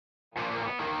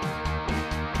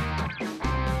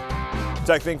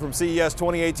TekThing from CES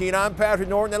 2018. I'm Patrick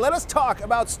Norton, and let us talk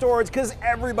about storage because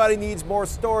everybody needs more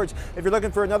storage. If you're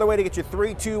looking for another way to get your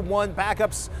 3, 2, 1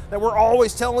 backups that we're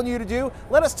always telling you to do,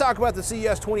 let us talk about the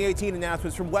CES 2018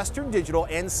 announcements from Western Digital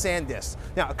and Sandisk.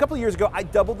 Now, a couple of years ago, I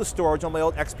doubled the storage on my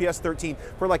old XPS 13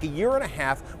 for like a year and a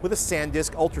half with a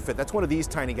Sandisk UltraFit. That's one of these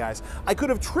tiny guys. I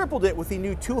could have tripled it with the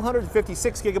new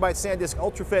 256 gigabyte Sandisk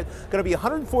UltraFit, going to be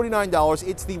 $149.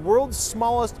 It's the world's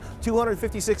smallest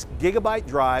 256 gigabyte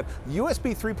drive, USB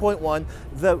 3.1.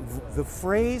 The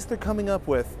phrase they're coming up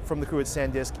with from the crew at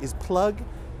Sandisk is plug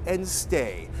and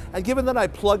stay. And given that I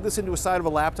plugged this into a side of a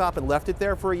laptop and left it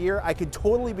there for a year, I could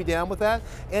totally be down with that.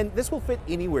 And this will fit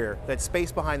anywhere. That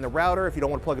space behind the router, if you don't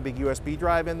want to plug a big USB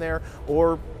drive in there,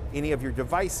 or any of your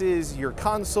devices, your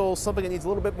console, something that needs a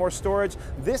little bit more storage.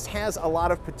 This has a lot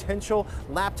of potential.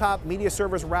 Laptop, media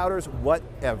servers, routers,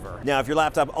 whatever. Now, if your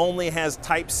laptop only has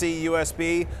Type-C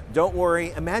USB, don't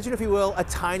worry. Imagine, if you will, a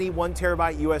tiny 1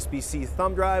 terabyte USB-C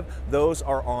thumb drive. Those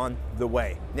are on the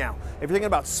way. Now, if you're thinking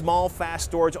about small, fast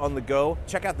storage on the go,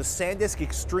 check out the Sandisk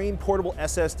Extreme Portable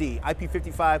SSD.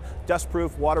 IP55,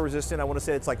 dustproof, water resistant. I want to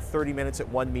say it's like 30 minutes at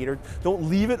 1 meter. Don't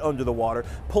leave it under the water.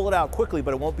 Pull it out quickly,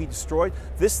 but it won't be destroyed.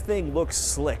 This thing looks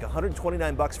slick.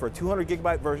 129 bucks for a 200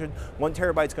 gigabyte version. 1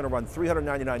 terabyte is going to run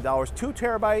 $399. 2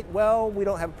 terabyte, well, we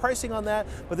don't have pricing on that,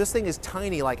 but this thing is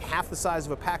tiny, like half the size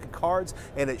of a pack of cards,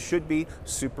 and it should be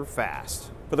super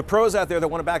fast. For the pros out there that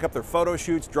want to back up their photo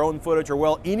shoots, drone footage, or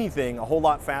well, anything a whole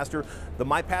lot faster, the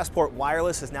My Passport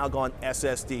Wireless has now gone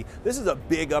SSD. This is a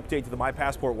big update to the My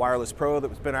Passport Wireless Pro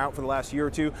that's been out for the last year or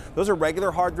two. Those are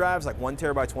regular hard drives, like 1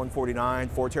 terabyte's $149,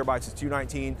 4 terabytes is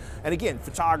 $219. And again,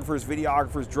 photographers,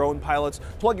 videographers, drone pilots,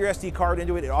 plug your SD card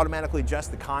into it, it automatically adjusts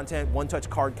the content. One-touch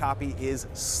card copy is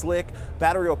slick.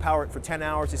 Battery will power it for 10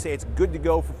 hours. They say it's good to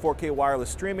go for 4K wireless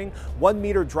streaming. 1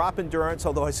 meter drop endurance,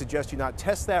 although I suggest you not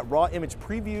test that. Raw image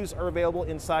previews are available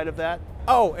inside of that.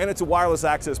 Oh, and it's a wireless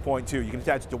access point too. You can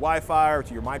attach it to Wi-Fi or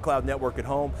to your MyCloud network at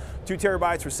home. 2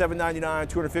 terabytes for $799,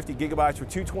 250 gigabytes for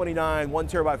 $229, 1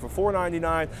 terabyte for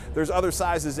 $499. There's other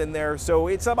sizes in there, so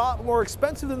it's a lot more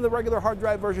expensive than the regular hard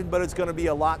drive version, but it's going to be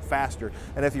a lot faster.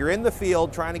 And if you're in the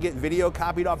field trying to get video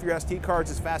copied off your SD cards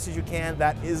as fast as you can,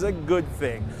 that is a good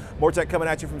thing. More tech coming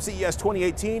at you from CES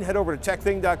 2018. Head over to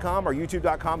TekThing.com or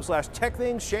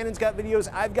YouTube.com/TekThing. Shannon's got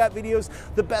videos, I've got videos.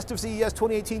 The best of CES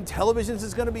 2018 televisions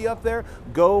is going to be up there.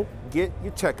 Go get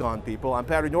your tech on, people. I'm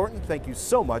Patrick Norton. Thank you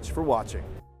so much for watching.